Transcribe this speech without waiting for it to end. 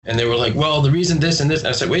And they were like, well, the reason this and this. And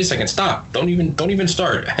I said, wait a second, stop. Don't even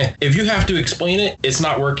start. If you have to explain it, it's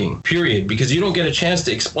not working, period. Because you don't get a chance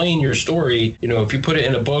to explain your story. You know, if you put it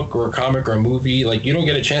in a book or a comic or a movie, like you don't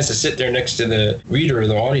get a chance to sit there next to the reader or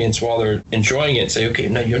the audience while they're enjoying it and say, okay,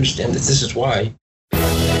 now you understand that this is why. For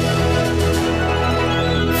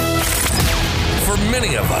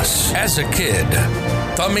many of us, as a kid,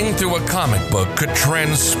 thumbing through a comic book could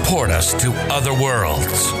transport us to other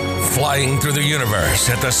worlds. Flying through the universe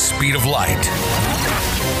at the speed of light.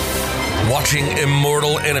 Watching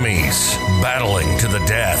immortal enemies battling to the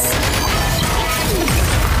death.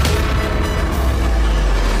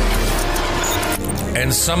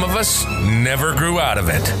 And some of us never grew out of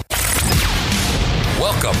it.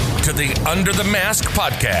 Welcome to the Under the Mask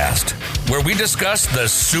podcast, where we discuss the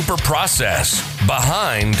super process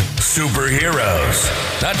behind superheroes.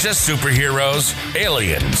 Not just superheroes,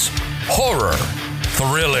 aliens, horror,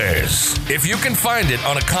 thrillers. If you can find it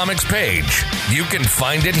on a comics page, you can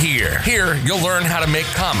find it here. Here, you'll learn how to make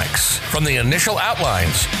comics, from the initial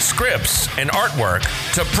outlines, scripts, and artwork,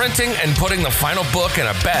 to printing and putting the final book in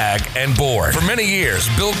a bag and board. For many years,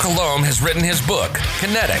 Bill Colomb has written his book,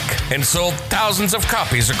 Kinetic, and sold thousands of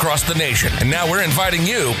copies across the nation. And now we're inviting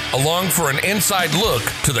you along for an inside look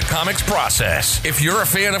to the comics process. If you're a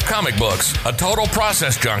fan of comic books, a total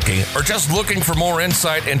process junkie, or just looking for more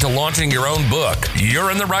insight into launching your own book,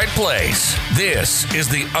 you're in the right place. This is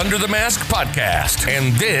the Under the Mask podcast,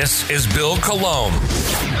 and this is Bill Colomb.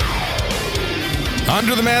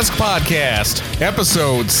 Under the Mask podcast,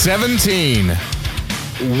 episode 17.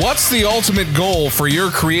 What's the ultimate goal for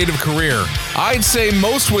your creative career? I'd say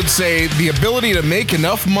most would say the ability to make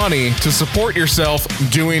enough money to support yourself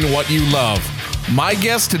doing what you love. My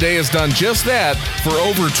guest today has done just that for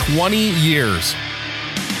over 20 years.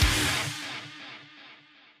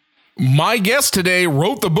 My guest today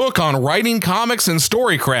wrote the book on writing comics and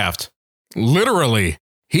storycraft. Literally.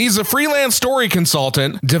 He's a freelance story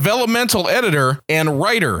consultant, developmental editor, and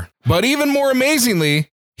writer. But even more amazingly,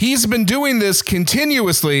 he's been doing this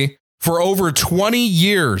continuously for over 20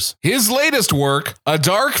 years. His latest work, a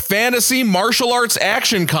dark fantasy martial arts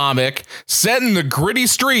action comic set in the gritty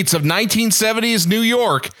streets of 1970s New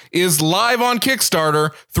York, is live on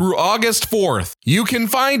Kickstarter through August 4th. You can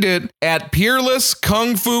find it at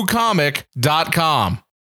peerlesskungfucomic.com.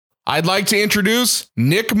 I'd like to introduce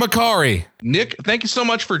Nick Macari. Nick, thank you so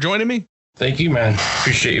much for joining me. Thank you, man.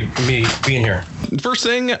 Appreciate me being here. First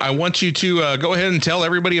thing, I want you to go ahead and tell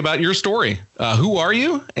everybody about your story. Who are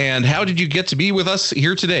you, and how did you get to be with us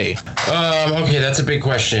here today? Okay, that's a big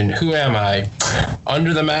question. Who am I?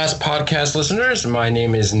 Under the Mask podcast listeners, my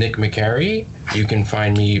name is Nick Macari. You can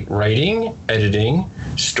find me writing, editing,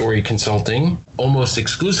 story consulting, almost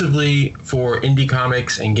exclusively for indie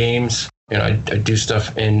comics and games. You know, I do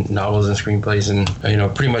stuff in novels and screenplays and,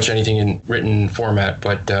 pretty much anything in written format,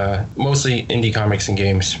 but mostly indie comics and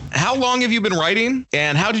games. How long have you been writing,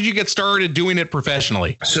 and how did you get started doing it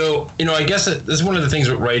professionally? So, I guess this is one of the things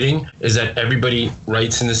with writing is that everybody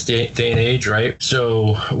writes in this day and age, right?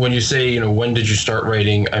 So when you say, when did you start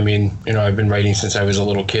writing? I mean, I've been writing since I was a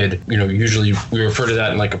little kid. Usually we refer to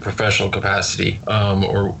that in like a professional capacity,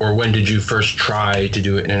 or when did you first try to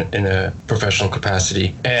do it in a professional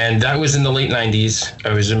capacity? And that was in the late 90s.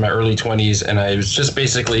 I was in my early 20s, and I was just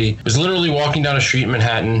was literally walking down a street in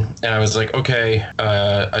Manhattan, and I was like, okay,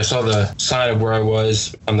 I saw the sign of where I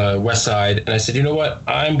was on the west side, and I said, you know what,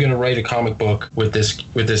 I'm gonna write a comic book with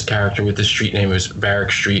this character, with this street name. It was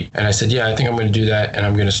Barrack Street, and I said, yeah, I think I'm gonna do that, and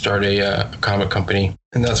I'm gonna start a comic company.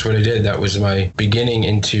 And that's what I did. That was my beginning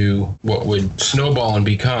into what would snowball and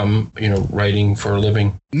become, writing for a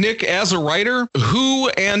living. Nick, as a writer, who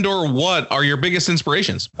and or what are your biggest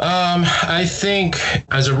inspirations? I think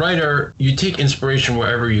as a writer, you take inspiration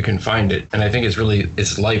wherever you can find it. And I think it's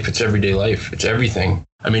life. It's everyday life. It's everything.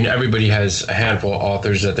 I mean, everybody has a handful of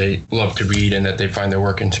authors that they love to read and that they find their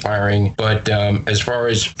work inspiring. But as far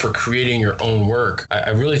as for creating your own work,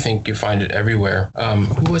 I really think you find it everywhere.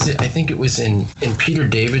 Who was it? I think it was in Peter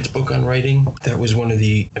David's book on writing. That was one of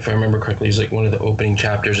the, if I remember correctly, it was like one of the opening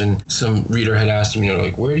chapters. And some reader had asked him,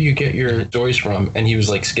 where do you get your stories from? And he was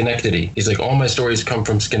like, Schenectady. He's like, all my stories come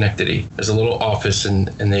from Schenectady. There's a little office and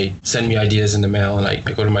they send me ideas in the mail, and I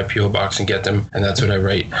go to my P.O. box and get them. And that's what I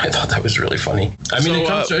write. I thought that was really funny. I mean,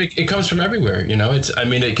 it comes from everywhere.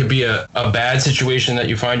 It could be a bad situation that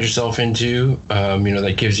you find yourself into,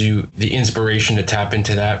 that gives you the inspiration to tap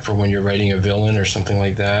into that for when you're writing a villain or something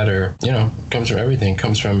like that. Or, it comes from everything. It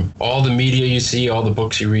comes from all the media you see, all the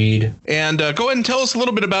books you read. And go ahead and tell us a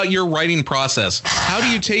little bit about your writing process. How do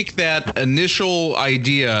you take that initial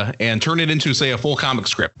idea and turn it into, say, a full comic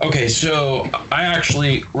script? Okay, so I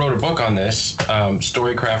actually wrote a book on this,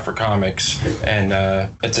 Storycraft for Comics, and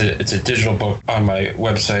it's a digital book on my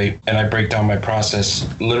website, and I break down my process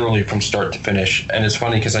literally from start to finish. And it's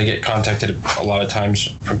funny because I get contacted a lot of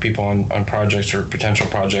times from people on projects or potential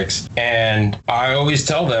projects, and I always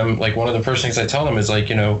tell them, like, one of the first things I tell them is, like,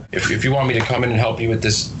 if you want me to come in and help you with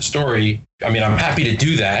this story, I'm happy to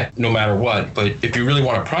do that no matter what. But if you really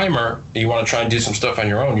want a primer and you want to try and do some stuff on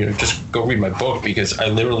your own, just go read my book, because I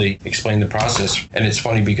literally explain the process. And it's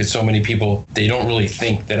funny because so many people, they don't really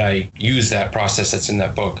think that I use that process that's in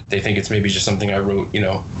that book. They think it's maybe just something I wrote,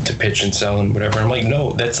 to pitch and sell and whatever. I'm like,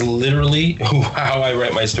 no, that's literally how I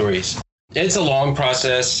write my stories. It's a long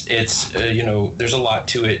process. It's, there's a lot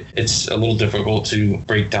to it. It's a little difficult to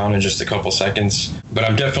break down in just a couple seconds, but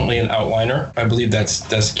I'm definitely an outliner. I believe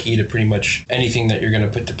that's key to pretty much anything that you're going to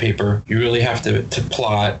put to paper. You really have to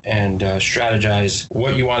plot and strategize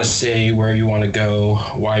what you want to say, where you want to go,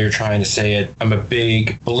 why you're trying to say it. I'm a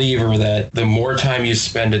big believer that the more time you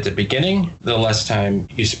spend at the beginning, the less time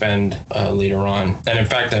you spend later on. And in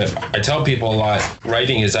fact, I tell people a lot,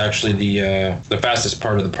 writing is actually the fastest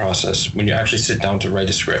part of the process, when you actually sit down to write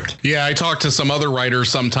a script. Yeah, I talk to some other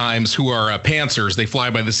writers sometimes who are pantsers. They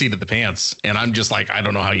fly by the seat of the pants. And I'm just like, I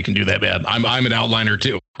don't know how you can do that bad. I'm an outliner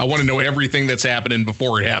too. I want to know everything that's happening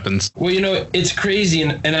before it happens. Well, it's crazy.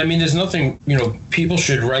 And there's nothing, people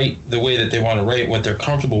should write the way that they want to write, what they're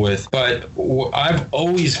comfortable with. But I've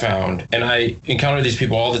always found, and I encounter these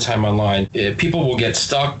people all the time online, people will get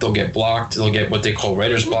stuck, they'll get blocked, they'll get what they call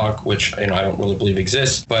writer's block, which, I don't really believe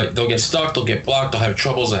exists, but they'll get stuck, they'll get blocked, they'll have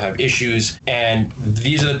troubles, they'll have issues. And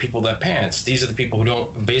these are the people that pants. These are the people who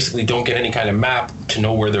don't get any kind of map to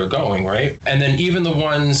know where they're going, right? And then even the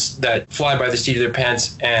ones that fly by the seat of their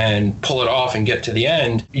pants and pull it off and get to the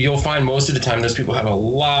end, you'll find most of the time those people have a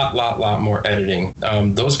lot more editing.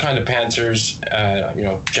 Those kind of pantsers,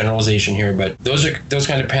 generalization here, but those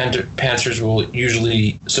kind of pantsers will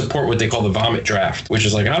usually support what they call the vomit draft, which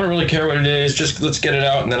is like, I don't really care what it is, just let's get it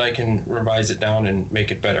out and then I can revise it down and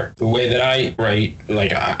make it better. The way that I write,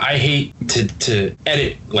 like, I hate to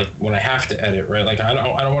edit, like, when I have to edit, right? Like, I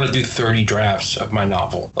don't want to do 30 drafts of my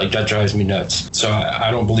novel. Like, that drives me nuts. So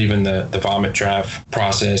I don't believe in the vomit draft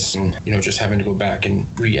process and, just having to go back and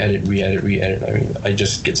re-edit. I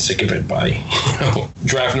just get sick of it by,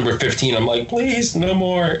 draft number 15. I'm like, please, no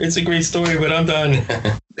more. It's a great story, but I'm done.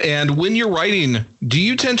 And when you're writing, do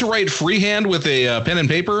you tend to write freehand with a pen and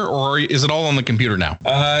paper, or is it all on the computer now?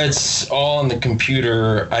 It's all on the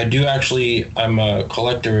computer. I'm a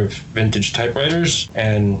collector of vintage typewriters,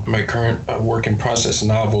 and my current work in process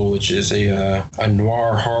novel, which is a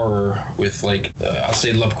noir horror with, like, I'll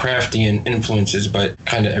say Lovecraftian influences, but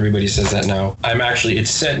kind of everybody says that now. It's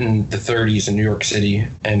set in the 30s in New York City,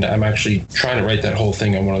 and I'm actually trying to write that whole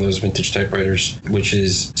thing on one of those vintage typewriters, which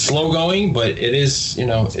is slow going, but it is,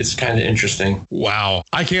 it's kind of interesting. Wow.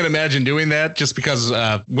 I can't imagine doing that, just because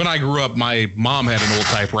when I grew up, my mom had an old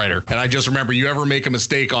typewriter. And I just remember, you ever make a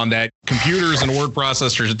mistake on that, computers and word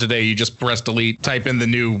processors today, you just press delete, type in the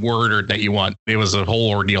new word that you want. It was a whole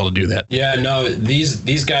ordeal to do that. Yeah, no,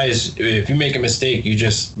 these guys, if you make a mistake, you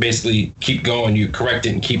just basically keep going, you correct it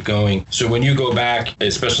and keep going. So when you go back,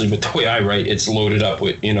 especially with the way I write, it's loaded up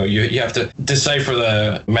with, you have to decipher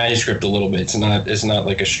the manuscript a little bit. It's not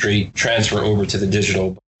like a straight transfer over to the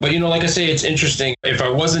digital. But, like I say, it's interesting. If I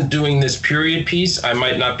wasn't doing this period piece, I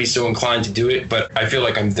might not be so inclined to do it. But I feel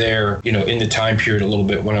like I'm there, in the time period a little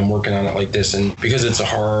bit when I'm working on it like this. And because it's a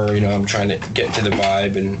horror, I'm trying to get into the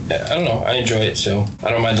vibe. And I don't know, I enjoy it. So I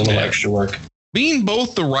don't mind a little extra work. Being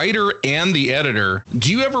both the writer and the editor, do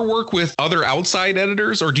you ever work with other outside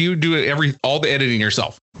editors, or do you do all the editing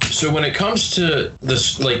yourself? So when it comes to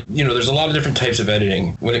this, there's a lot of different types of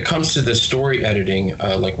editing. When it comes to the story editing,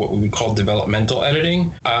 like what we would call developmental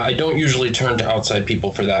editing, I don't usually turn to outside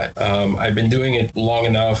people for that. I've been doing it long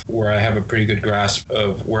enough where I have a pretty good grasp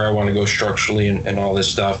of where I want to go structurally and all this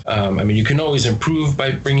stuff. You can always improve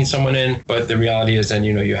by bringing someone in, but the reality is then,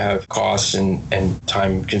 you have costs and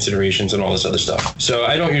time considerations and all this other stuff. So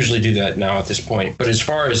I don't usually do that now at this point. But as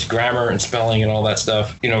far as grammar and spelling and all that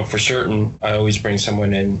stuff, for certain, I always bring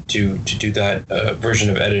someone in decision to do that version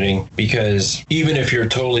of editing, because even if you're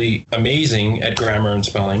totally amazing at grammar and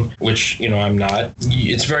spelling, which, you know, I'm not,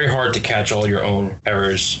 it's very hard to catch all your own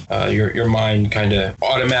errors. Your mind kind of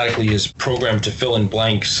automatically is programmed to fill in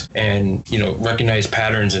blanks and, you know, recognize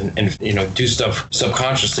patterns and you know, do stuff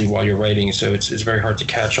subconsciously while you're writing. So it's very hard to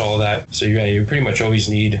catch all of that. So yeah, you pretty much always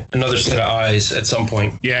need another set of eyes at some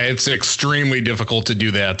point. Yeah, it's extremely difficult to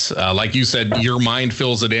do that. Like you said, your mind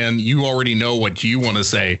fills it in. You already know what you want to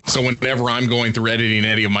say. So whenever I'm going through editing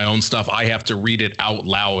any of my own stuff, I have to read it out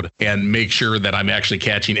loud and make sure that I'm actually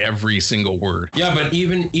catching every single word. Yeah, but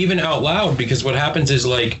even out loud, because what happens is,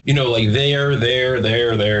 like, you know, like there,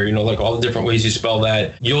 you know, like all the different ways you spell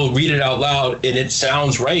that, you'll read it out loud and it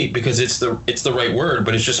sounds right because it's the right word,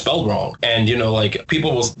 but it's just spelled wrong. And, you know, like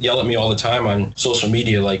people will yell at me all the time on social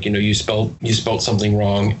media, like, you know, you spelled something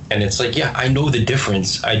wrong. And it's like, yeah, I know the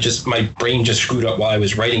difference. My brain just screwed up while I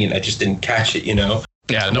was writing it. I just didn't catch it, you know?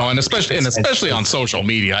 Yeah, no, and especially on social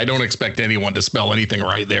media, I don't expect anyone to spell anything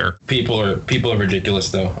right there. People are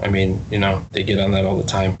ridiculous, though. I mean, you know, they get on that all the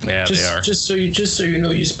time. Yeah, they are. Just so you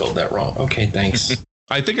know, you spelled that wrong. Okay, thanks.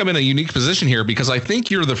 I think I'm in a unique position here because I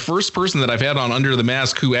think you're the first person that I've had on Under the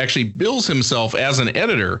Mask who actually bills himself as an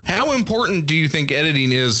editor. How important do you think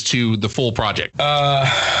editing is to the full project?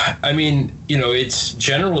 I mean, you know, it's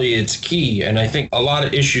key. And I think a lot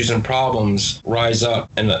of issues and problems rise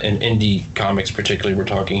up in indie comics, particularly we're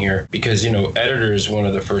talking here, because, you know, editor is one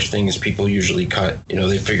of the first things people usually cut. You know,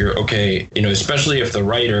 they figure, okay, you know, especially if the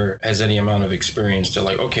writer has any amount of experience, they're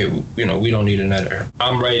like, okay, you know, we don't need an editor.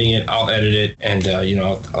 I'm writing it, I'll edit it, and, you know,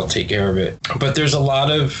 I'll take care of it. But there's a lot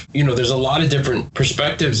of different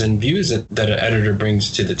perspectives and views that an editor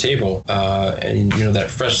brings to the table. And, you know, that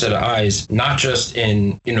fresh set of eyes, not just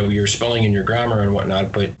in, you know, your spelling and your grammar and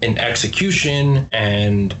whatnot, but in execution.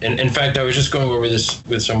 And in fact, I was just going over this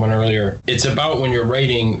with someone earlier. It's about when you're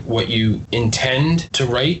writing what you intend to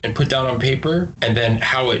write and put down on paper, and then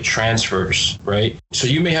how it transfers, right? So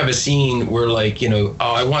you may have a scene where, like, you know,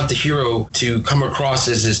 oh, I want the hero to come across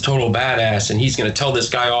as this total badass and he's going to tell this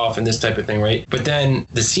guy off and this type of thing, right? But then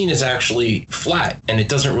the scene is actually flat and it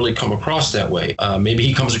doesn't really come across that way. Maybe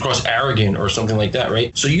he comes across arrogant or something like that,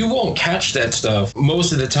 right? So you won't catch that stuff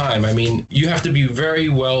most of the time. I mean, you have to be very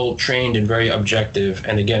well trained and very objective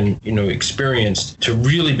and, again, you know, experienced to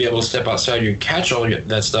really be able to step outside you, catch all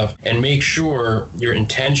that stuff and make sure your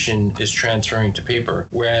intention is transferring to paper.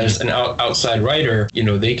 Whereas an outside writer, you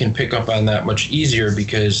know, they can pick up on that much easier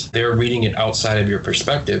because they're reading it outside of your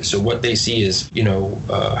perspective. So what they see is, you know,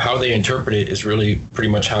 how they interpret it is really pretty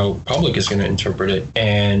much how public is going to interpret it.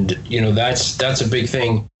 And, you know, that's a big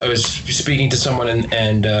thing. I was speaking to someone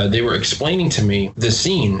and they were explaining to me the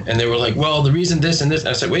scene and they were like, well, the reason this and this. And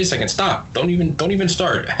I said, wait a second, stop. Don't even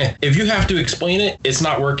start. If you have to explain it, it's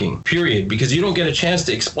not working, period. Because you don't get a chance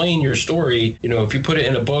to explain your story. You know, if you put it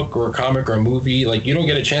in a book or a comic or a movie, like, you don't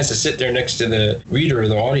get a chance to sit there next to the reader or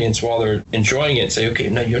the audience while they're enjoying it and say, okay,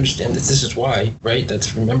 now you understand that this is why, right?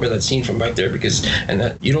 Remember that scene from back there, because, and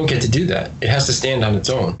that you don't get to do that. It has to stand on its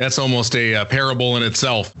own. That's almost a parable in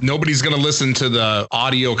itself. Nobody's going to listen to the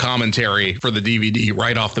audio commentary for the DVD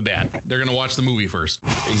right off the bat. They're going to watch the movie first.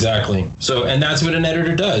 Exactly. So, and that's what an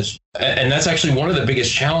editor does. And that's actually one of the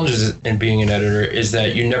biggest challenges in being an editor, is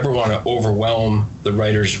that you never want to overwhelm the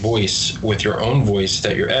writer's voice with your own voice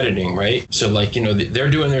that you're editing, right? So, like, you know, they're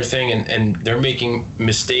doing their thing and they're making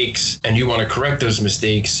mistakes and you want to correct those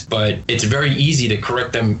mistakes, but it's very easy to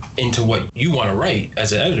correct them into what you want to write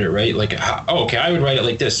as an editor, right? Like, oh, okay, I would write it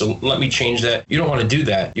like this, so let me change that. You don't want to do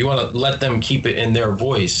that. You want to let them keep it in their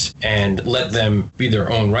voice and let them be their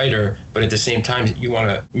own writer, but at the same time, you want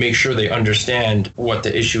to make sure they understand what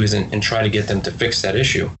the issue is and try to get them to fix that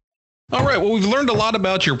issue. All right. Well, we've learned a lot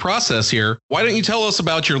about your process here. Why don't you tell us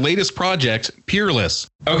about your latest project, Peerless?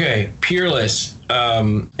 Okay, Peerless.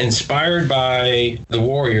 Inspired by the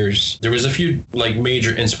Warriors. There was a few like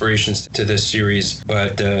major inspirations to this series,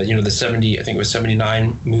 but you know, the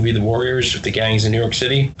 79 movie, The Warriors, with the gangs in New York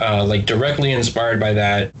City, like directly inspired by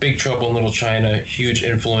that. Big Trouble in Little China, huge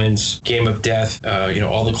influence. Game of Death, you know,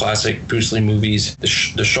 all the classic Bruce Lee movies, the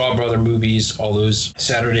Shaw Brother movies, all those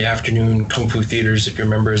Saturday afternoon kung fu theaters, if you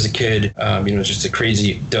remember as a kid, you know, just a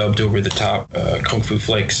crazy dubbed over the top kung fu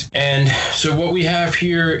flicks. And so what we have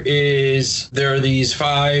here is there are these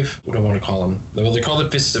 5, what do I want to call them? Well, they're called the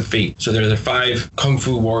Fists of Fate. So they're the 5 kung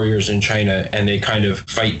fu warriors in China, and they kind of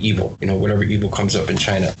fight evil, you know, whatever evil comes up in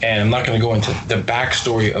China. And I'm not going to go into the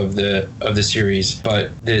backstory of the series, but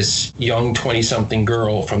this young 20-something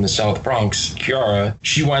girl from the South Bronx, Kiara,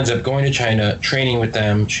 she winds up going to China, training with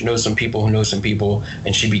them. She knows some people who know some people,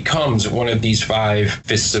 and she becomes one of these 5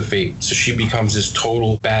 Fists of Fate. So she becomes this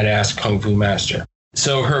total badass kung fu master.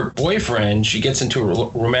 So her boyfriend, she gets into a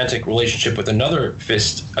romantic relationship with another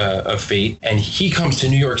fist of fate, and he comes to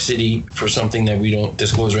New York City for something that we don't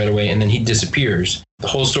disclose right away, and then he disappears. The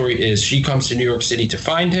whole story is she comes to New York City to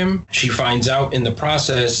find him. She finds out in the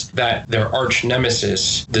process that their arch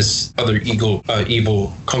nemesis, this other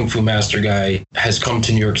evil kung fu master guy, has come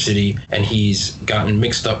to New York City, and he's gotten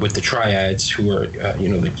mixed up with the triads, who are,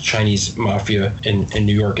 the Chinese mafia in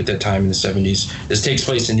New York at that time in the 70s. This takes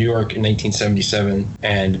place in New York in 1977,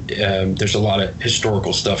 and there's a lot of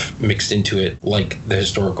historical stuff mixed into it, like the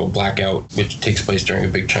historical blackout, which takes place during a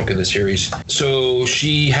big chunk of the series. So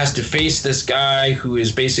she has to face this guy who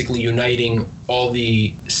is basically uniting all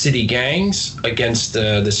the city gangs against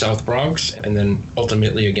the South Bronx, and then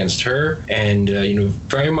ultimately against her. And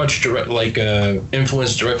very much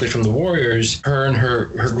influenced directly from the Warriors. Her and her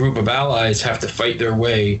group of allies have to fight their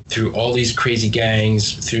way through all these crazy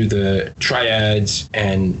gangs, through the triads,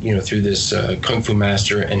 and through this kung fu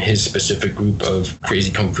master and his specific group of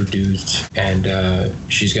crazy kung fu dudes. And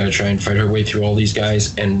she's got to try and fight her way through all these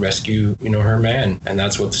guys and rescue her man. And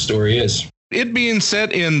that's what the story is. It being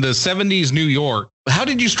set in the 70s New York, how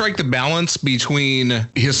did you strike the balance between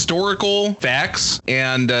historical facts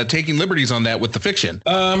and taking liberties on that with the fiction?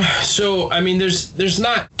 There's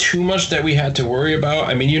not too much that we had to worry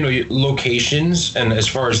about. Locations, and as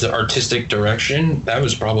far as the artistic direction, that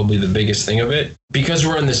was probably the biggest thing of it. Because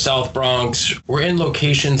we're in the South Bronx, we're in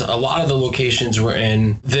locations, a lot of the locations we're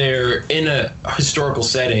in, they're in a historical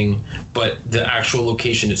setting, but the actual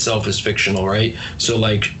location itself is fictional, right? So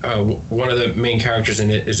one of the main characters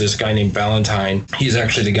in it is this guy named Valentine. He's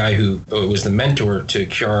actually the guy who was the mentor to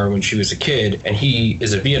Kiara when she was a kid, and he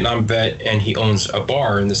is a Vietnam vet, and he owns a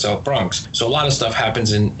bar in the South Bronx. So a lot of stuff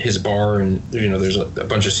happens in his bar, and there's a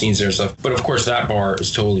bunch of scenes there and stuff. But of course, that bar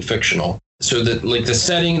is totally fictional. So the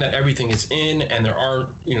setting that everything is in, and there are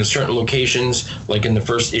certain locations, like in the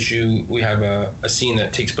first issue we have a scene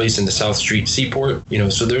that takes place in the South Street Seaport,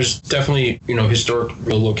 so there's definitely historic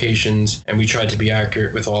real locations, and we tried to be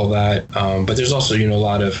accurate with all that, but there's also a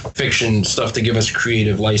lot of fiction stuff to give us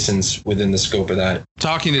creative license within the scope of that.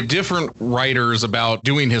 Talking to different writers about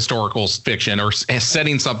doing historical fiction or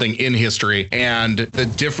setting something in history, and the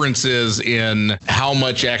differences in how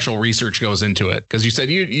much actual research goes into it, because you said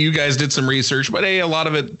you guys did some research, but a lot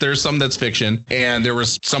of it, there's some that's fiction. And there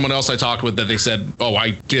was someone else I talked with that they said, oh,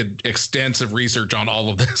 I did extensive research on all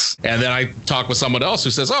of this. And then I talked with someone else who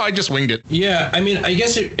says, oh, I just winged it. Yeah, I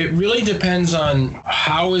guess it really depends on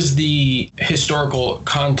how is the historical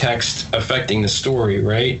context affecting the story,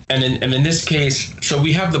 right? And in this case, so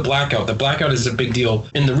we have the blackout. The blackout is a big deal.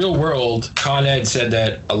 In the real world, Con Ed said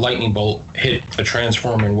that a lightning bolt hit a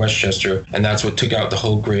transformer in Westchester, and that's what took out the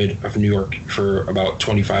whole grid of New York for about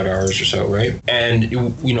 25 hours or so. Right. And,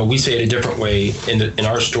 we say it a different way in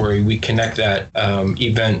our story. We connect that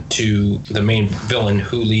event to the main villain,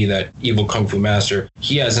 Hu Li, that evil kung fu master.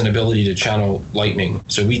 He has an ability to channel lightning.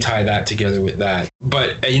 So we tie that together with that.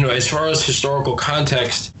 But, as far as historical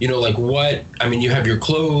context, you have your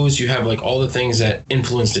clothes, you have all the things that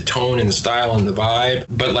influence the tone and the style and the vibe.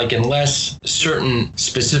 But unless certain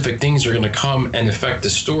specific things are going to come and affect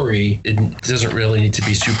the story, it doesn't really need to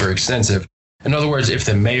be super extensive. In other words, if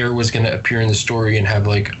the mayor was going to appear in the story and have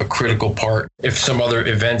a critical part, if some other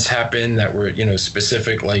events happen that were,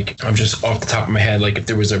 specific, I'm just off the top of my head, if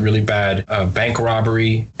there was a really bad bank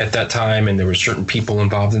robbery at that time and there were certain people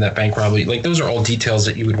involved in that bank robbery, those are all details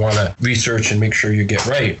that you would want to research and make sure you get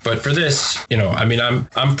right. But for this,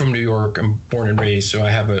 I'm from New York, I'm born and raised, so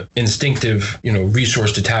I have an instinctive,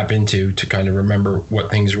 resource to tap into to kind of remember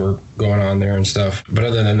what things were going on there and stuff. But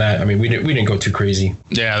other than that, we didn't go too crazy.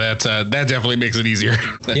 Yeah, that definitely makes it easier.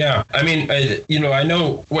 Yeah, I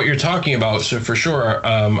know what you're talking about. So for sure,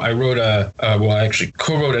 I wrote I actually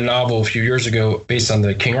co-wrote a novel a few years ago based on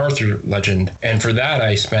the King Arthur legend. And for that,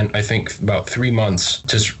 I spent, I think, about 3 months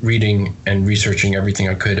just reading and researching everything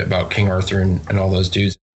I could about King Arthur and all those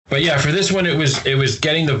dudes. But yeah, for this one, it was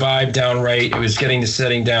getting the vibe down right. It was getting the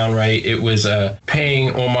setting down right. It was paying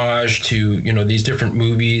homage to, these different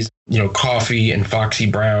movies, Coffee and Foxy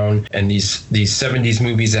Brown and these 70s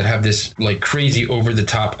movies that have this crazy over the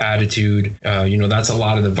top attitude. That's a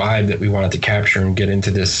lot of the vibe that we wanted to capture and get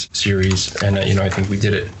into this series. And, I think we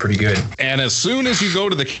did it pretty good. And as soon as you go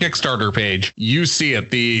to the Kickstarter page, you see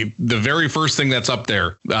it. The very first thing that's up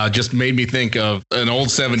there just made me think of an old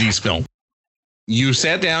 70s film. you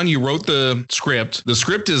sat down, you wrote the script. The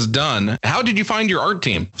script is done. How did you find your art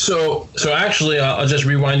team? So actually, I'll just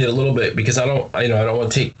rewind it a little bit because I don't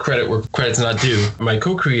want to take credit where credit's not due. My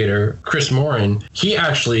co-creator, Chris Morin, he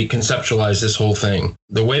actually conceptualized this whole thing.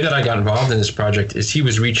 The way that I got involved in this project is he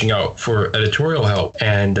was reaching out for editorial help,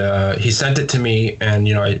 and he sent it to me, and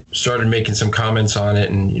I started making some comments on it,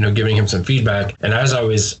 and giving him some feedback. And as I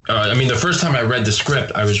was, the first time I read the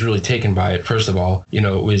script, I was really taken by it. First of all, it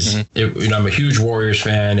was, I'm a huge Warriors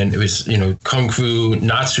fan, and it was, kung fu,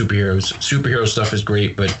 not superheroes. Superhero stuff is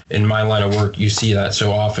great, but in my line of work, you see that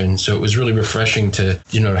so often. So it was really refreshing to,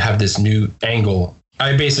 to have this new angle.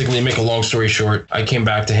 I basically, make a long story short, I came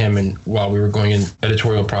back to him and while we were going in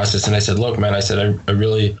editorial process, and I said, look, man, I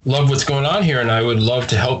really love what's going on here, and I would love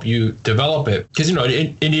to help you develop it because,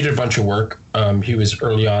 it needed a bunch of work. He was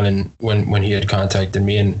early on and when he had contacted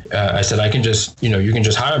me, and I said, I can just, you can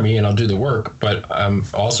just hire me and I'll do the work. But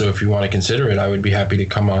also, if you want to consider it, I would be happy to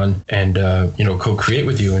come on and, co-create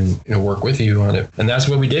with you and work with you on it. And that's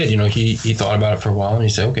what we did. He thought about it for a while and he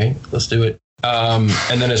said, okay, let's do it.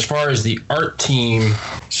 And then as far as the art team,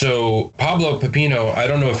 so Pablo Pepino, I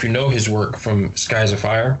don't know if you know his work from Skies of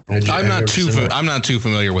Fire. I'm not too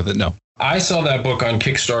familiar with it. No. I saw that book on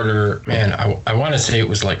Kickstarter, man, I want to say it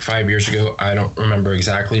was like 5 years ago. I don't remember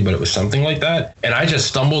exactly, but it was something like that. And I just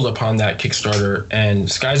stumbled upon that Kickstarter,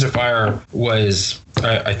 and Skies of Fire was,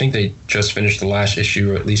 I think they just finished the last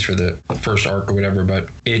issue, or at least for the first arc or whatever, but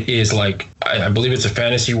it is like, I believe it's a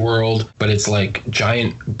fantasy world, but it's like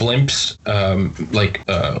giant blimps,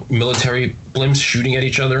 military blimps shooting at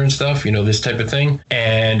each other and stuff, this type of thing.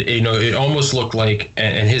 And, it almost looked like,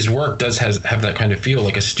 and his work does have that kind of feel,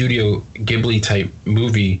 like a Studio Ghibli type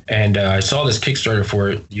movie. And I saw this Kickstarter for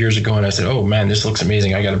it years ago, and I said, oh man, this looks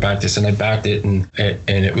amazing. I got to back this. And I backed it, and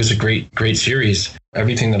it was a great series.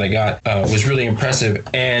 Everything that I got was really impressive.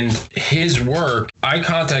 And his work, I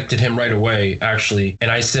contacted him right away, actually. And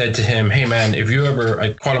I said to him, hey, man,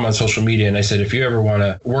 I caught him on social media, and I said, if you ever want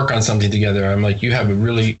to work on something together, I'm like, you have a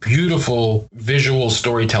really beautiful visual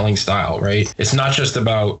storytelling style, right? It's not just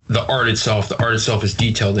about the art itself. The art itself is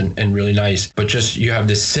detailed and really nice, but just you have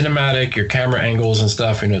this cinematic, your camera angles and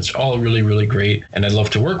stuff, and it's all really, really great. And I'd love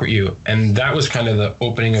to work with you. And that was kind of the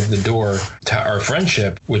opening of the door to our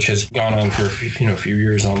friendship, which has gone on for, a few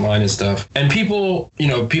years online and stuff. And people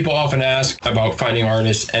often ask about finding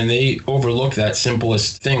artists, and they overlook that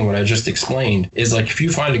simplest thing. What I just explained is like, if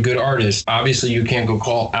you find a good artist, obviously you can't go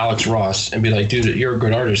call Alex Ross and be like, dude, you're a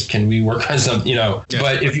good artist, can we work on something? Yeah.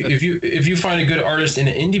 But if you find a good artist in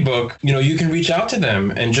an indie book, you can reach out to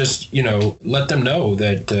them and just let them know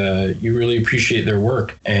that you really appreciate their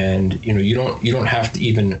work, and you don't have to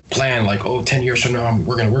even plan like, 10 years from now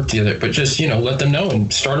we're going to work together, but just let them know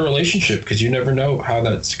and start a relationship, because you never know how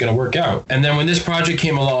that's going to work out. And then when this project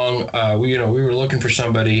came along, we were looking for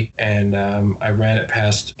somebody, and I ran it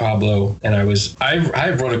past Pablo, and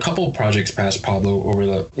I've wrote a couple of projects past Pablo over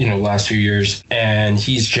the last few years, and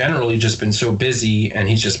he's generally just been so busy, and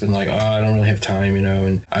he's just been like, I don't really have time,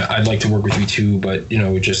 and I'd like to work with you too, but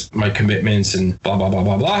just my commitments and blah blah blah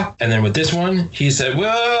blah blah. And then with this one, he said,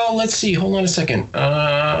 well, let's see, hold on a second,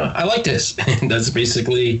 I like this. That's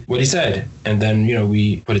basically what he said. And then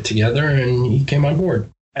we put it together, and he came on board.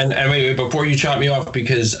 And wait, before you chop me off,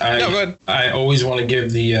 because I always want to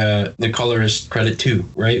give the colorist credit too,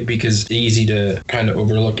 right? Because it's easy to kind of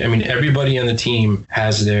overlook. I mean, everybody on the team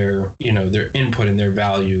has their input and their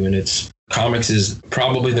value, and comics is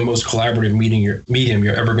probably the most collaborative medium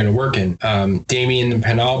you're ever going to work in. Damien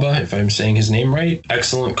Penalba, if I'm saying his name right,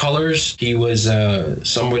 excellent colors. He was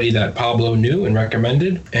somebody that Pablo knew and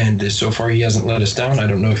recommended, and so far he hasn't let us down. I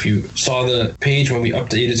don't know if you saw the page when we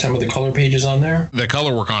updated some of the color pages on there. The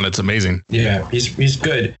color work on it's amazing. Yeah, he's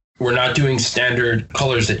good. We're not doing standard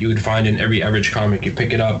colors that you would find in every average comic. You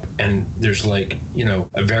pick it up and there's like,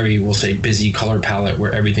 a very, we'll say, busy color palette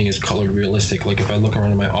where everything is colored realistic. Like if I look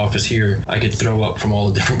around in my office here, I could throw up from all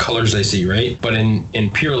the different colors I see, right? But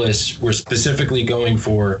in Peerless, we're specifically going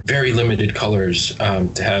for very limited colors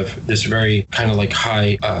to have this very kind of like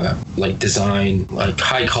high, design, like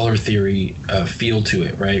high color theory feel to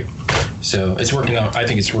it, right? So it's working out. I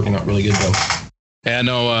think it's working out really good though. Yeah,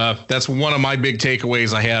 no, that's one of my big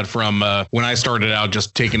takeaways I had from when I started out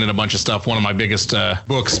just taking in a bunch of stuff. One of my biggest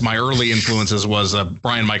books, my early influences was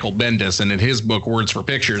Brian Michael Bendis. And in his book, Words for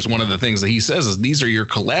Pictures, one of the things that he says is these are your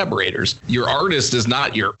collaborators. Your artist is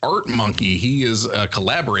not your art monkey. He is a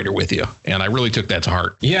collaborator with you. And I really took that to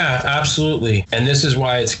heart. Yeah, absolutely. And this is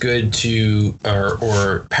why it's good to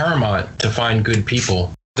or paramount to find good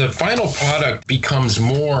people. the final product becomes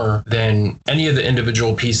more than any of the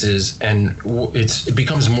individual pieces, and it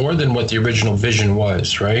becomes more than what the original vision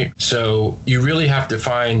was, right? So you really have to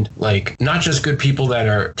find like not just good people that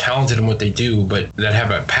are talented in what they do, but that have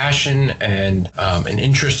a passion and an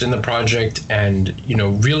interest in the project, and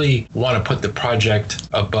really want to put the project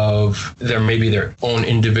above maybe their own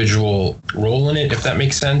individual role in it, if that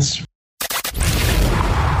makes sense.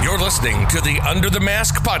 You're listening to the Under the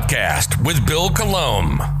Mask podcast with Bill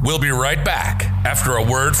Colomb. We'll be right back after a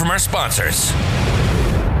word from our sponsors.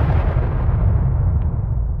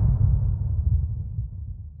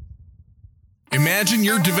 Imagine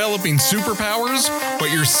you're developing superpowers,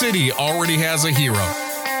 but your city already has a hero.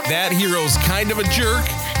 That hero's kind of a jerk,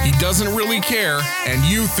 he doesn't really care, and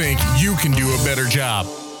you think you can do a better job.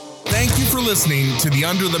 Thank you for listening to the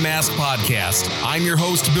Under the Mask podcast. I'm your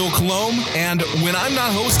host, Bill Colomb, and when I'm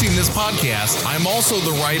not hosting this podcast, I'm also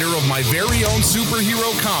the writer of my very own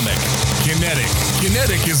superhero comic, Kinetic.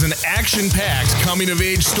 Kinetic is an action-packed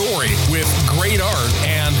coming-of-age story with great art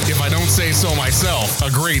and, if I don't say so myself, a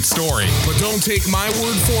great story. But don't take my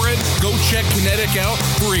word for it. Go check Kinetic out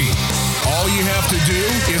free. All you have to do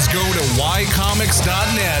is go to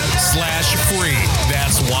ycomics.net/free.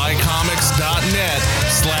 That's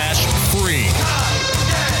ycomics.net/free.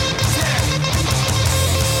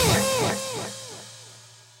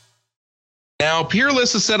 Now,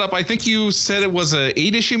 Peerless is set up, I think you said it was a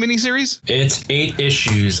 8-issue miniseries? It's 8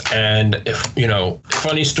 issues, and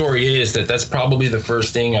funny story is that's probably the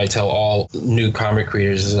first thing I tell all new comic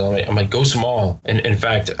creators is I'm like, go small. And in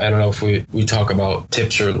fact, I don't know if we talk about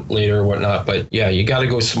tips or later or whatnot, but yeah, you got to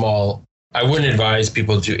go small. I wouldn't advise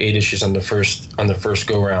people to do 8 issues on the first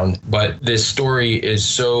go round, but this story is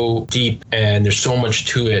so deep and there's so much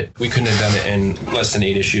to it. We couldn't have done it in less than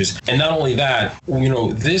 8 issues. And not only that,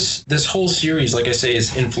 this whole series, like I say,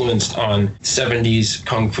 is influenced on 70s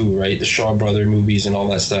kung fu, right? The Shaw Brother movies and all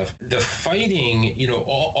that stuff. The fighting,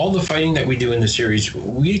 all the fighting that we do in the series,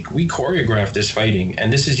 we choreograph this fighting,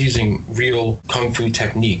 and this is using real kung fu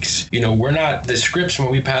techniques. We're not, the scripts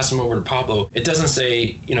when we pass them over to Pablo, it doesn't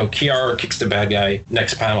say, Kiara kicks the bad guy,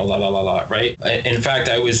 next panel, la la la la, right? In fact,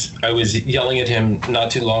 I was yelling at him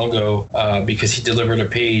not too long ago because he delivered a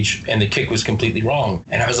page and the kick was completely wrong.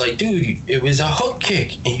 And I was like, dude, it was a hook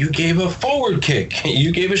kick and you gave a forward kick.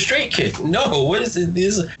 You gave a straight kick. No, what is it?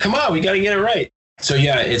 Come on, we got to get it right. So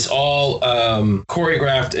yeah, it's all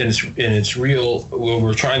choreographed and it's real. What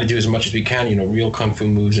we're trying to do as much as we can, real kung fu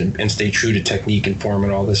moves and stay true to technique and form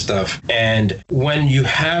and all this stuff. And when you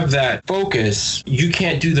have that focus, you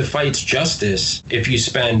can't do the fights justice if you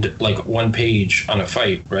spend like 1 page on a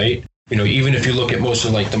fight, right? Even if you look at most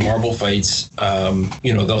of like the Marvel fights,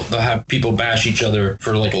 they'll have people bash each other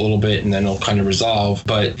for like a little bit and then it'll kind of resolve.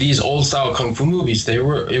 But these old style kung fu movies, it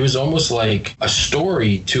was almost like a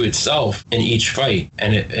story to itself in each fight,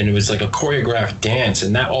 and it was like a choreographed dance,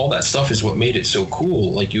 and all that stuff is what made it so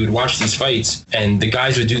cool. Like you would watch these fights and the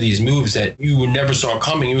guys would do these moves that you never saw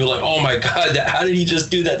coming. You were like, oh my god, how did he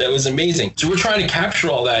just do that? That was amazing. So we're trying to capture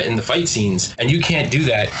all that in the fight scenes, and you can't do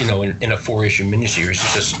that, in a 4-issue miniseries.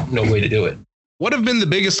 There's just no way to do it. What have been the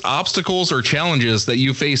biggest obstacles or challenges that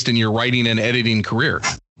you faced in your writing and editing career?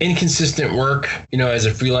 Inconsistent work. As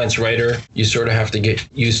a freelance writer, you sort of have to get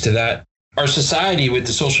used to that. Our society with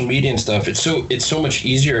the social media and stuff, it's so much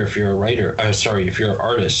easier if you're a writer. If you're an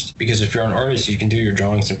artist, because if you're an artist, you can do your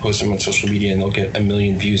drawings and post them on social media and they'll get 1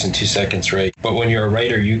 million views in 2 seconds, right? But when you're a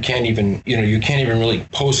writer, you can't even really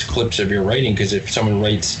post clips of your writing, because if someone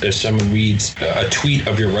reads a tweet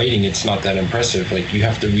of your writing, it's not that impressive. Like you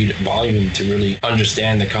have to read volume to really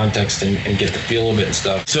understand the context and get the feel of it and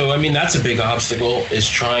stuff. So, that's a big obstacle, is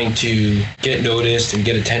trying to get noticed and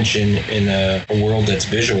get attention in a world that's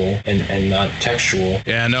visual and not textual.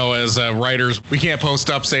 Yeah, no, as writers, we can't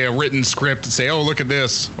post up, say, a written script and say, oh, look at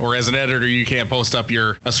this. Or as an editor, you can't post up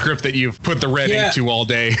a script that you've put the red ink to all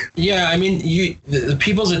day. Yeah, the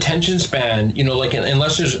people's attention span,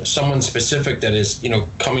 unless there's someone specific that is,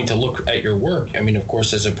 coming to look at your work. Of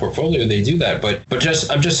course, as a portfolio, they do that. But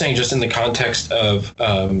I'm just saying, just in the context of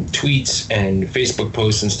tweets and Facebook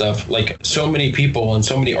posts and stuff, like so many people and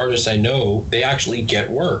so many artists I know, they actually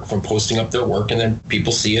get work from posting up their work, and then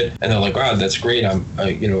people see it and they're like, wow, that's great.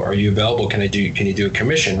 Are you available? Can you do a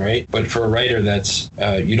commission, right? But for a writer, that's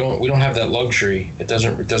we don't have that luxury. It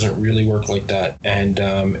doesn't really work like that. And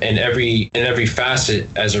in every facet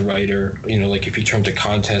as a writer, like if you turn to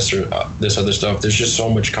contests or this other stuff, there's just so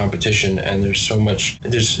much competition, and there's so much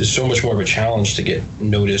more of a challenge to get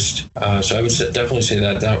noticed. So I would definitely say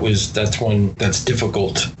that's one that's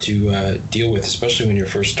difficult to deal with, especially when you're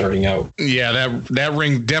first starting out. Yeah,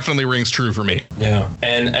 that definitely rings true for me. Yeah,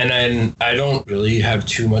 and And I don't really have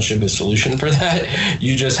too much of a solution for that.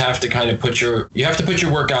 You just have to kind of put your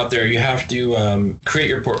work out there. You have to create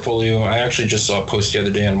your portfolio. I actually just saw a post the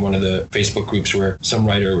other day on one of the Facebook groups where some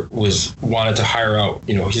writer wanted to hire out,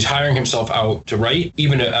 he's hiring himself out to write,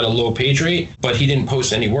 even at a low page rate, but he didn't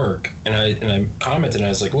post any work. And I commented, and I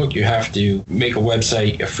was like, look, you have to make a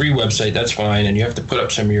website, a free website, that's fine. And you have to put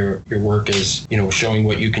up some of your work as, showing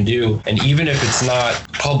what you can do. And even if it's not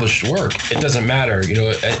published work, it doesn't matter.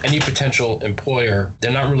 Any potential employer,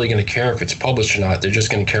 they're not really going to care if it's published or not. They're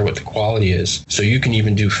just going to care what the quality is. So you can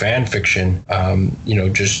even do fan fiction,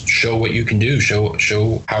 just show what you can do,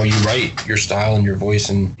 show how you write, your style and your voice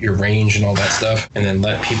and your range and all that stuff, and then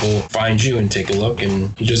let people find you and take a look.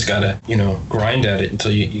 And you just got to, grind at it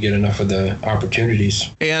until you get enough of the opportunities.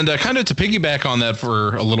 And kind of to piggyback on that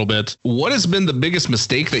for a little bit, what has been the biggest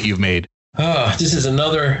mistake that you've made? This is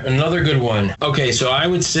another good one. Okay, so I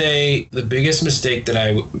would say the biggest mistake that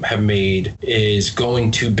I have made is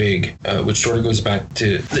going too big, which sort of goes back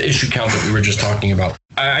to the issue count that we were just talking about.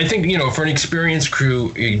 I think, for an experienced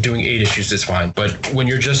crew, doing 8 issues is fine. But when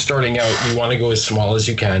you're just starting out, you want to go as small as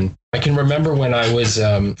you can. I can remember when I was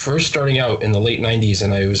first starting out in the late 90s,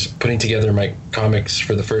 and I was putting together my comics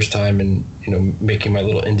for the first time and, making my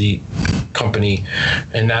little indie company.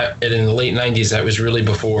 And in the late 90s, that was really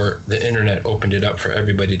before the internet opened it up for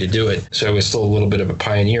everybody to do it. So I was still a little bit of a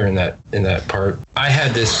pioneer in that part. I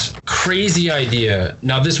had this crazy idea.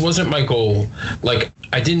 Now, this wasn't my goal. Like,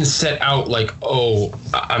 I didn't set out like, oh,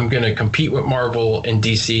 I'm going to compete with Marvel and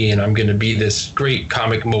DC and I'm going to be this great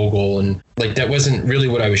comic mogul. And like, that wasn't really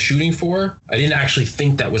what I was shooting for. I didn't actually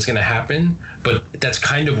think that was going to happen, but that's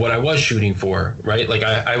kind of what I was shooting for, right? Like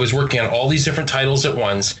I was working on all these different titles at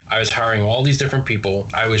once. I was hiring all these different people.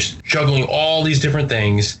 I was juggling all these different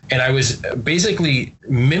things. And I was basically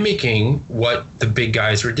mimicking what the big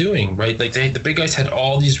guys were doing, right? Like the big guys had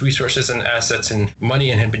all these resources and assets and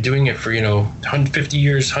money and had been doing it for, 150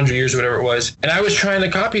 years, 100 years, whatever it was. And I was trying to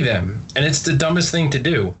copy them. And it's the dumbest thing to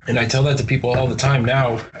do. And I tell that to people all the time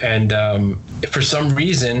now. And for some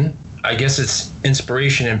reason, I guess it's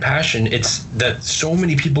inspiration and passion. It's that so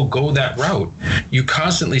many people go that route. You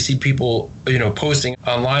constantly see people, posting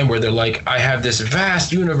online where they're like, I have this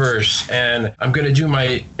vast universe and I'm going to do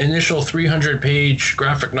my initial 300-page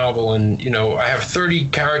graphic novel. And, I have 30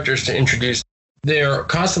 characters to introduce. They're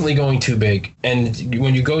constantly going too big. And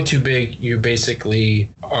when you go too big, you basically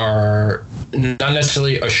are not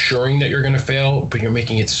necessarily assuring that you're going to fail, but you're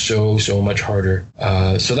making it so much harder.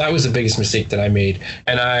 So that was the biggest mistake that I made.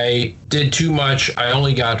 And I did too much. I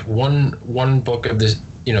only got one book of this,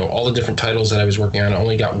 all the different titles that I was working on. I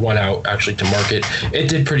only got one out actually to market. It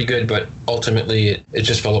did pretty good, but ultimately it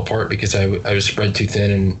just fell apart because I was spread too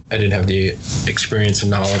thin and I didn't have the experience and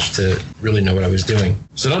knowledge to really know what I was doing.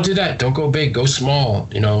 So don't do that. Don't go big, go small,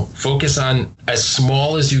 focus on as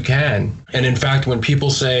small as you can. And in fact, when people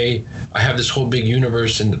say, I have this whole big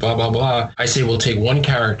universe and blah, blah, blah, I say, well, take one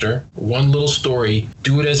character, one little story,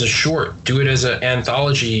 do it as a short, do it as an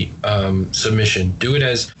anthology submission, do it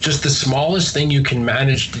as just the smallest thing you can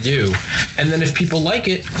manage to do. And then if people like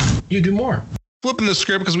it, you do more. Flipping the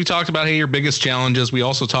script, because we talked about, your biggest challenges. We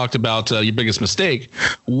also talked about your biggest mistake.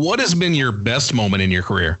 What has been your best moment in your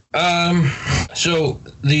career? So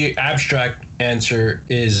the abstract answer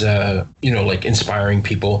is, like inspiring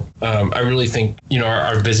people. I really think,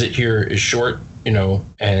 our visit here is short.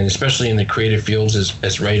 And especially in the creative fields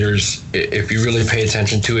as writers, if you really pay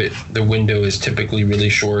attention to it, the window is typically really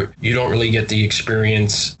short. You don't really get the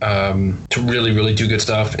experience to really do good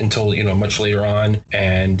stuff until, much later on.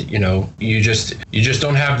 And, you just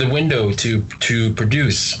don't have the window to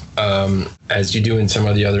produce as you do in some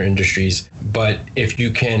of the other industries. But if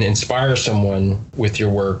you can inspire someone with your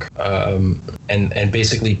work and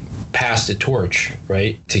basically pass the torch,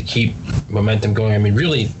 right, to keep momentum going. I mean,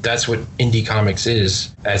 really, that's what indie comics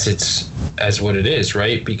is, as what it is,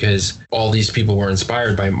 right? Because all these people were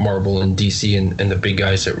inspired by Marvel and DC and the big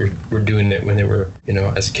guys that were doing it when they were,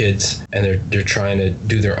 as kids, and they're trying to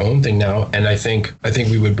do their own thing now. And I think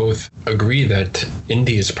we would both agree that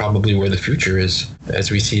indie is probably where the future is,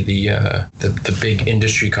 as we see the big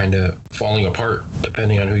industry kind of falling apart,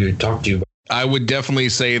 depending on who you talk to. I would definitely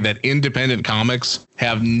say that independent comics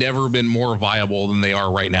have never been more viable than they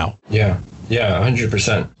are right now. Yeah,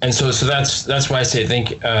 100%. And so that's why I say I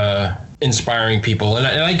think inspiring people. And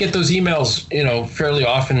I get those emails, fairly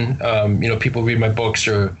often. People read my books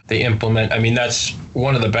or they implement. I mean, that's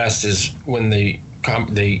one of the best is when they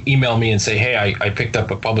email me and say, hey, I picked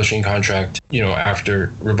up a publishing contract,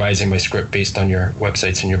 after revising my script based on your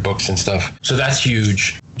websites and your books and stuff. So that's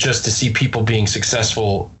huge. Just to see people being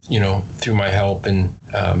successful, through my help. And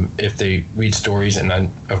if they read stories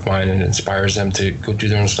of mine and it inspires them to go do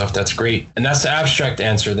their own stuff, that's great. And that's the abstract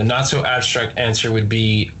answer. The not so abstract answer would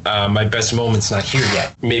be my best moment's not here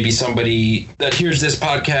yet. Maybe somebody that hears this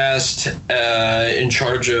podcast in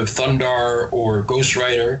charge of Thundar or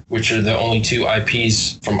Ghostwriter, which are the only two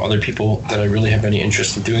IPs from other people that I really have any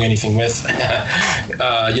interest in doing anything with.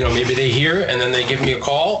 Maybe they hear and then they give me a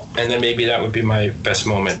call, and then maybe that would be my best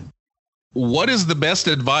moment. What is the best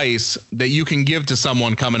advice that you can give to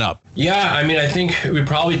someone coming up? Yeah, I mean, I think we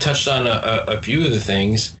probably touched on a few of the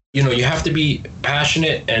things. You have to be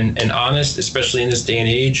passionate and honest, especially in this day and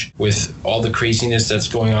age with all the craziness that's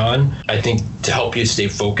going on. I think to help you stay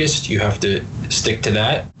focused, you have to stick to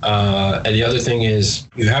that. And the other thing is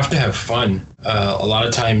you have to have fun. A lot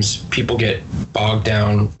of times people get bogged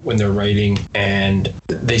down when they're writing and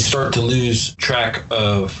they start to lose track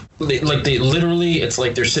of it's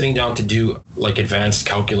like they're sitting down to do like advanced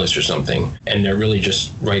calculus or something, and they're really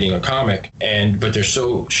just writing a comic, but they're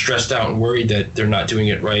so stressed out and worried that they're not doing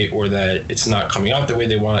it right or that it's not coming out the way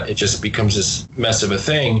they want. It just becomes this mess of a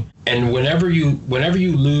thing. And whenever you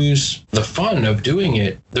lose the fun of doing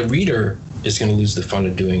it, the reader is going to lose the fun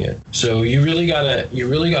of doing it. So you really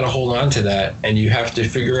gotta hold on to that, and you have to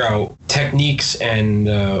figure out techniques and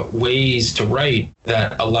ways to write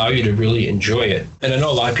that allow you to really enjoy it. And I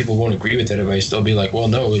know a lot of people won't agree with that advice. They'll be like, well,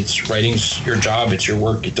 no, writing's your job, it's your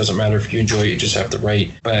work. It doesn't matter if you enjoy it, you just have to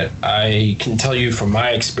write. But I can tell you from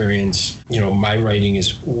my experience, my writing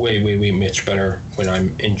is way, way, way much better when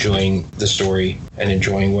I'm enjoying the story and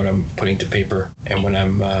enjoying what I'm putting to paper. And when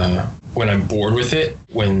I'm bored with it,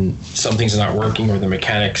 when something's not working or the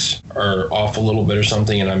mechanics are off a little bit or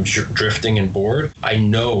something and I'm drifting and bored, I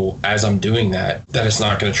know as I'm doing that it's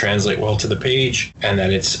not going to translate well to the page, and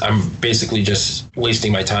that I'm basically just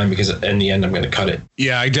wasting my time because in the end I'm going to cut it.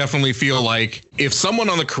 Yeah, I definitely feel like if someone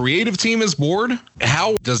on the creative team is bored,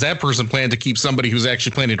 how does that person plan to keep somebody who's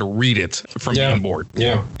actually planning to read it from being bored?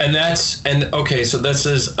 Yeah. Okay, so this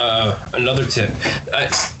is another tip.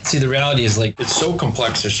 See, the reality is it's so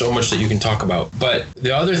complex. There's so much that you can talk about. But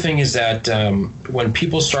the other thing is that when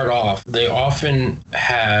people start off, they often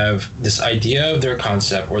have this idea of their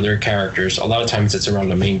concept or their characters. A lot of times it's around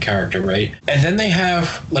the main character, right? And then they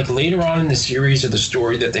have, later on in the series or the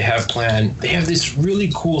story that they have planned, they have this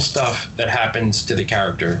really cool stuff that happens to the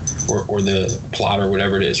character or the plot or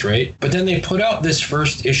whatever it is, right? But then they put out this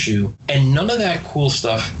first issue, and none of that cool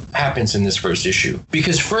stuff happens in this first issue,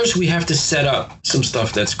 because first we have to set up some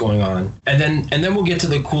stuff that's going on, and then we'll get to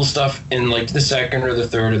the cool stuff in the second or the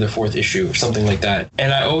third or the fourth issue or something like that.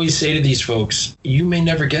 And I always say to these folks, you may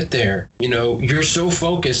never get there. You're so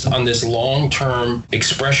focused on this long-term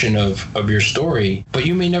expression of your story, but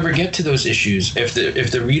you may never get to those issues. If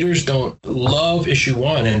the readers don't love issue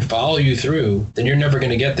 1 and follow you through, then you're never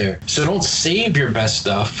going to get there. So don't save your best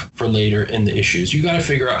stuff for later in the issues. You got to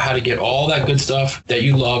figure out how to get all that good stuff that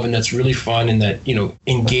you love and that's really fun and that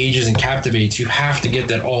engages and captivates. You have to get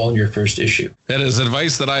that all in your first issue. That is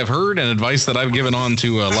advice that I've heard and advice that I've given on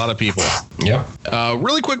to a lot of people. Yep.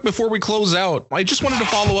 Really quick before we close out, I just wanted to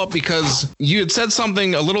follow up because you had said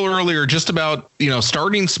something a little earlier just about,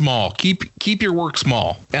 starting small, keep your work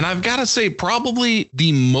small. And I've got to say, probably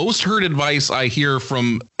the most heard advice I hear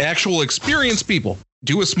from actual experienced people: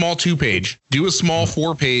 do a small 2-page, do a small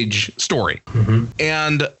 4-page story. Mm-hmm.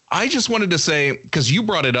 And I just wanted to say, because you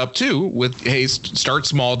brought it up too with, hey, start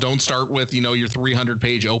small, don't start with, your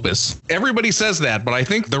 300-page opus. Everybody says that, but I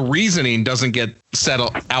think the reasoning doesn't get said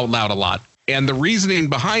out loud a lot. And the reasoning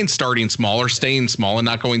behind starting small or staying small and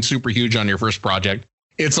not going super huge on your first project,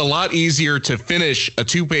 it's a lot easier to finish a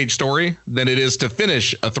 2-page story than it is to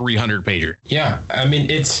finish a 300-pager. Yeah, I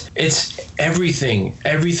mean, it's everything.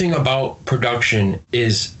 Everything about production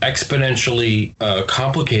is exponentially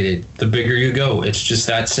complicated the bigger you go. It's just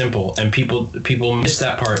that simple. And people miss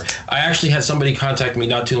that part. I actually had somebody contact me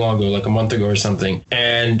not too long ago, like a month ago or something,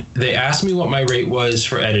 and they asked me what my rate was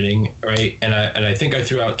for editing, right? And I think I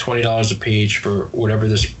threw out $20 a page for whatever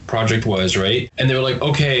this project was, right? And they were like,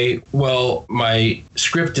 okay, well, my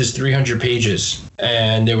script is 300 pages.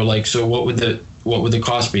 And they were like, so what would the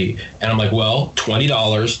cost be? And I'm like, well,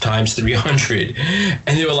 $20 times 300.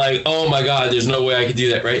 And they were like, oh my God, there's no way I could do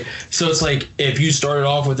that, right? So it's like, if you started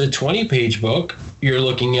off with a 20-page book, you're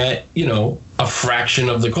looking at, a fraction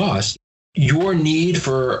of the cost. Your need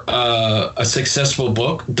for a successful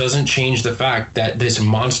book doesn't change the fact that this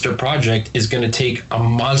monster project is going to take a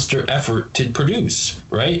monster effort to produce,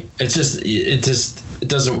 right? It just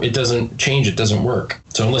it doesn't change. It doesn't work.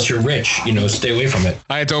 So unless you're rich, stay away from it.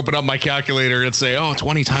 I had to open up my calculator and say,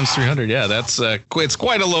 20 times 300. Yeah, that's it's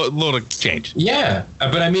quite a load of change. Yeah,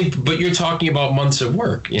 but you're talking about months of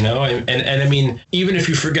work, and I mean, even if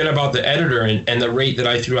you forget about the editor and the rate that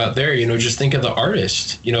I threw out there, just think of the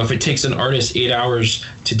artist. If it takes an artist 8 hours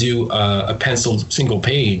to do a penciled single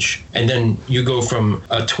page, and then you go from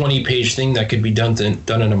a 20-page thing that could be done in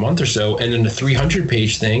a month or so, and then a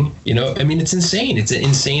 300-page thing, I mean, it's insane. It's an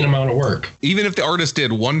insane amount of work. Even if the artist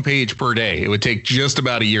did 1 page per day, it would take just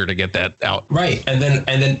about a year to get that out. Right. And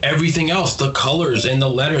then everything else, the colors and the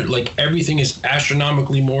letter, like everything is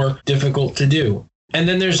astronomically more difficult to do. And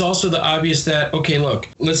then there's also the obvious that, okay, look,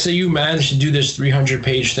 let's say you manage to do this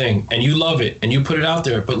 300-page thing and you love it and you put it out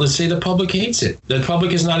there, but let's say the public hates it. The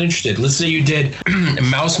public is not interested. Let's say you did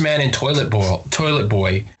Mouse Man and Toilet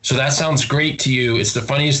Boy. So that sounds great to you. It's the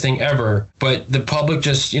funniest thing ever. But the public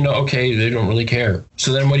just, okay, they don't really care.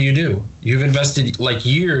 So then what do? You've invested like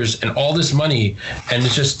years and all this money, and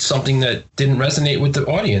it's just something that didn't resonate with the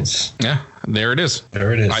audience. Yeah. There it is.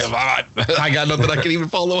 I got nothing I can even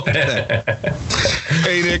follow up with that.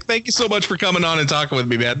 Hey, Nick, thank you so much for coming on and talking with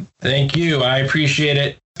me, man. Thank you. I appreciate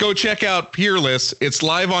it. Go check out Peerless. It's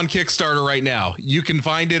live on Kickstarter right now. You can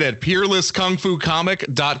find it at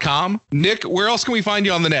peerlesskungfucomic.com. Nick, where else can we find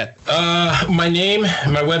you on the net? My name,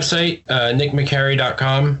 my website,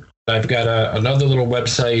 nickmccarry.com. I've got another little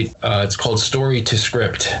website. It's called Story to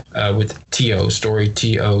Script with TO,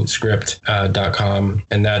 storytoscript.com.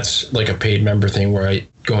 And that's like a paid member thing where I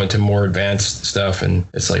go into more advanced stuff, and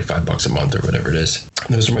it's like $5 a month or whatever it is.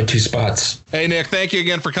 Those are my two spots. Hey, Nick, thank you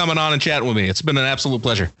again for coming on and chatting with me. It's been an absolute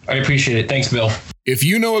pleasure. I appreciate it. Thanks, Bill. If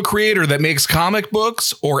you know a creator that makes comic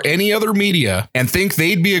books or any other media and think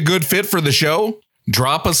they'd be a good fit for the show,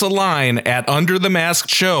 drop us a line at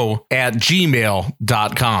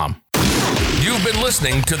underthemaskshow@gmail.com. You've been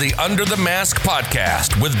listening to the Under the Mask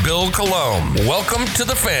podcast with Bill Colomb. Welcome to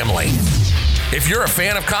the family. If you're a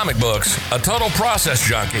fan of comic books, a total process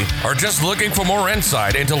junkie, or just looking for more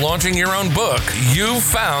insight into launching your own book, you've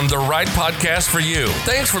found the right podcast for you.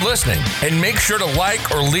 Thanks for listening, and make sure to like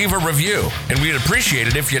or leave a review. And we'd appreciate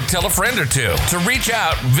it if you'd tell a friend or two. To reach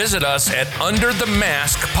out, visit us at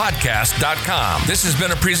underthemaskpodcast.com. This has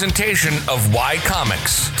been a presentation of Y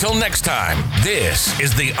Comics. Till next time, this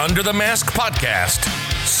is the Under the Mask podcast,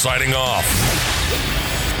 signing off.